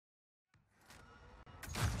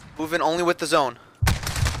Move in only with the zone.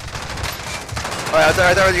 Alright,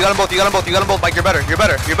 right there. You got them both. You got them both. You got them both. Mike, you're better. You're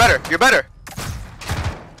better. You're better. You're better.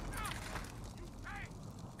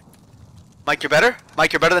 Mike, you're better.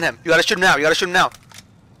 Mike, you're better than him. You gotta shoot him now. You gotta shoot him now.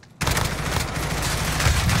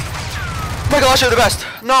 Oh my gosh, you're the best.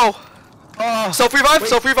 No. Self-revive.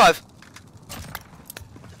 Self-revive.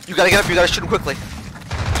 You gotta get up. You gotta shoot him quickly.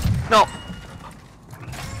 No.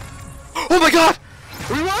 Oh my god.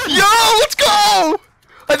 We won. Yo, let's go.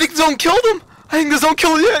 I think the zone killed him. I think the zone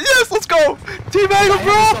killed him. Yes, let's go. Team Angle,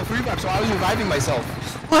 bro. So I was reviving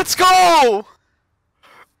myself. Let's go.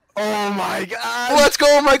 Oh my god. Let's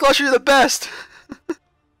go, Mike Lusher, you're the best.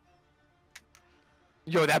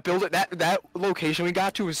 Yo, that build, that location we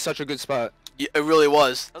got to was such a good spot. Yeah, it really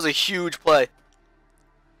was. That was a huge play.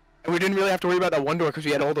 And we didn't really have to worry about that one door because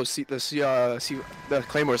we had all those the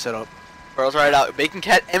Claymore set up. Bro, let's ride out. Bacon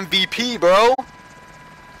Cat MVP, bro.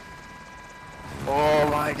 Oh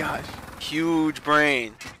my gosh. Huge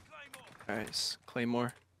brain. Nice.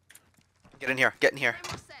 Claymore. Get in here. Get in here.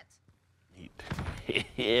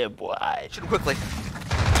 Yeah, boy. Shoot him quickly.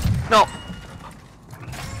 No.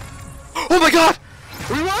 Oh my god.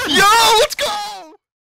 We won! Yo, let's go!